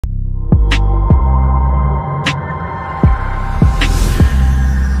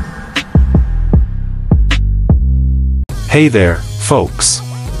Hey there, folks.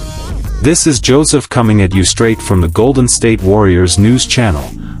 This is Joseph coming at you straight from the Golden State Warriors news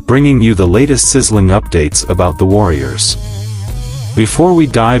channel, bringing you the latest sizzling updates about the Warriors. Before we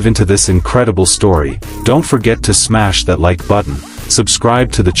dive into this incredible story, don't forget to smash that like button,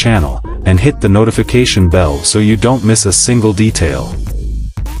 subscribe to the channel, and hit the notification bell so you don't miss a single detail.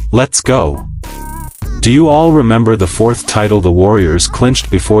 Let's go. Do you all remember the fourth title the Warriors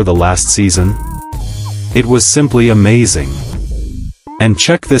clinched before the last season? It was simply amazing. And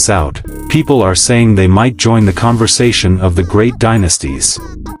check this out, people are saying they might join the conversation of the great dynasties.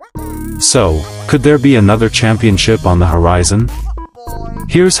 So, could there be another championship on the horizon?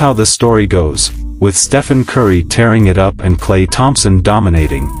 Here's how the story goes. With Stephen Curry tearing it up and Klay Thompson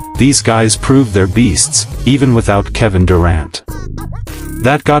dominating, these guys proved they're beasts, even without Kevin Durant.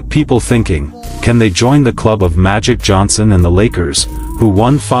 That got people thinking, can they join the club of Magic Johnson and the Lakers, who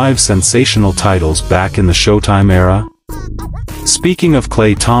won 5 sensational titles back in the Showtime era? Speaking of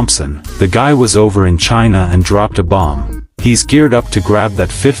Klay Thompson, the guy was over in China and dropped a bomb. He's geared up to grab that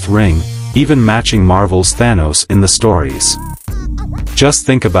 5th ring, even matching Marvel's Thanos in the stories. Just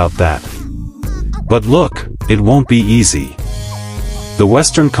think about that. But look, it won't be easy. The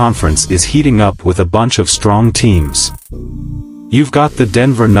Western Conference is heating up with a bunch of strong teams. You've got the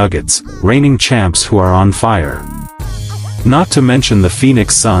Denver Nuggets, reigning champs who are on fire. Not to mention the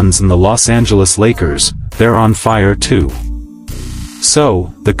Phoenix Suns and the Los Angeles Lakers, they're on fire too.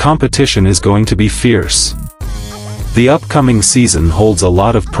 So, the competition is going to be fierce. The upcoming season holds a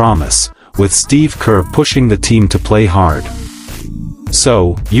lot of promise, with Steve Kerr pushing the team to play hard.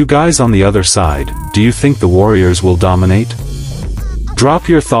 So, you guys on the other side, do you think the Warriors will dominate? Drop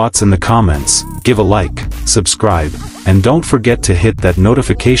your thoughts in the comments, give a like, subscribe, and don't forget to hit that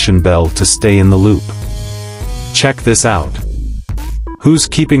notification bell to stay in the loop. Check this out. Who's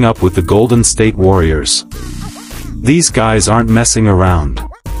keeping up with the Golden State Warriors? These guys aren't messing around.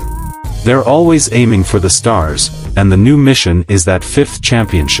 They're always aiming for the stars, and the new mission is that 5th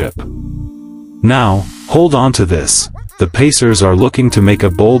championship. Now, hold on to this. The Pacers are looking to make a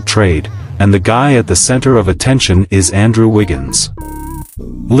bold trade, and the guy at the center of attention is Andrew Wiggins.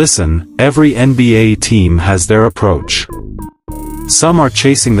 Listen, every NBA team has their approach. Some are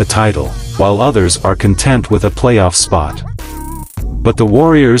chasing the title, while others are content with a playoff spot. But the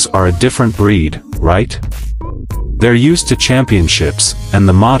Warriors are a different breed, right? They're used to championships, and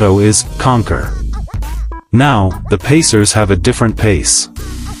the motto is, conquer. Now, the Pacers have a different pace.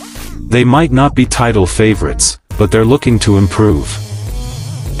 They might not be title favorites, but they're looking to improve.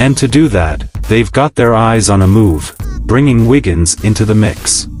 And to do that, they've got their eyes on a move, bringing Wiggins into the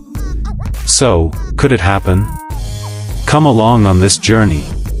mix. So, could it happen? Come along on this journey.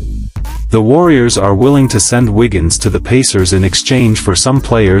 The Warriors are willing to send Wiggins to the Pacers in exchange for some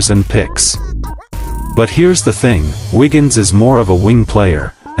players and picks. But here's the thing, Wiggins is more of a wing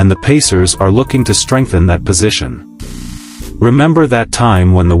player, and the Pacers are looking to strengthen that position. Remember that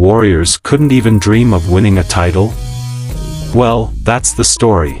time when the Warriors couldn't even dream of winning a title? Well, that's the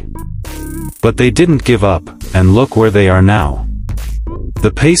story. But they didn't give up, and look where they are now.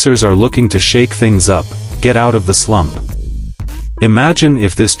 The Pacers are looking to shake things up, get out of the slump. Imagine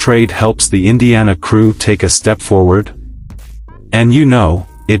if this trade helps the Indiana crew take a step forward. And you know,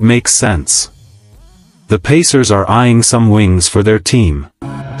 it makes sense. The Pacers are eyeing some wings for their team.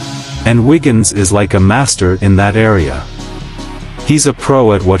 And Wiggins is like a master in that area. He's a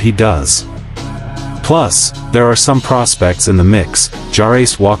pro at what he does. Plus, there are some prospects in the mix,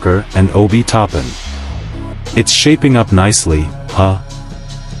 Jarace Walker and Obi Toppin. It's shaping up nicely, huh?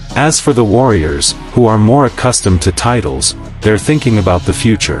 As for the Warriors, who are more accustomed to titles, they're thinking about the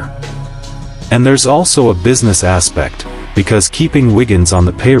future. And there's also a business aspect, because keeping Wiggins on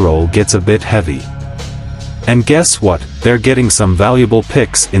the payroll gets a bit heavy. And guess what, they're getting some valuable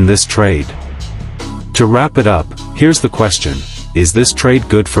picks in this trade. To wrap it up, here's the question, is this trade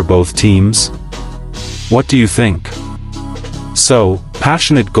good for both teams? What do you think? So,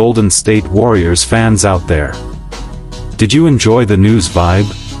 passionate Golden State Warriors fans out there, did you enjoy the news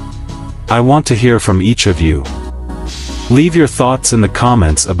vibe? I want to hear from each of you. Leave your thoughts in the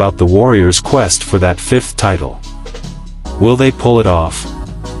comments about the Warriors' quest for that 5th title. Will they pull it off?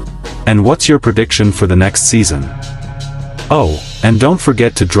 And what's your prediction for the next season? Oh, and don't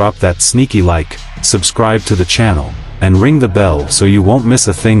forget to drop that sneaky like, subscribe to the channel, and ring the bell so you won't miss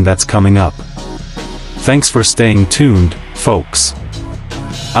a thing that's coming up. Thanks for staying tuned, folks.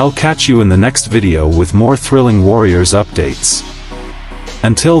 I'll catch you in the next video with more thrilling Warriors updates.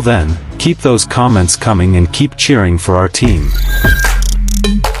 Until then, keep those comments coming and keep cheering for our team.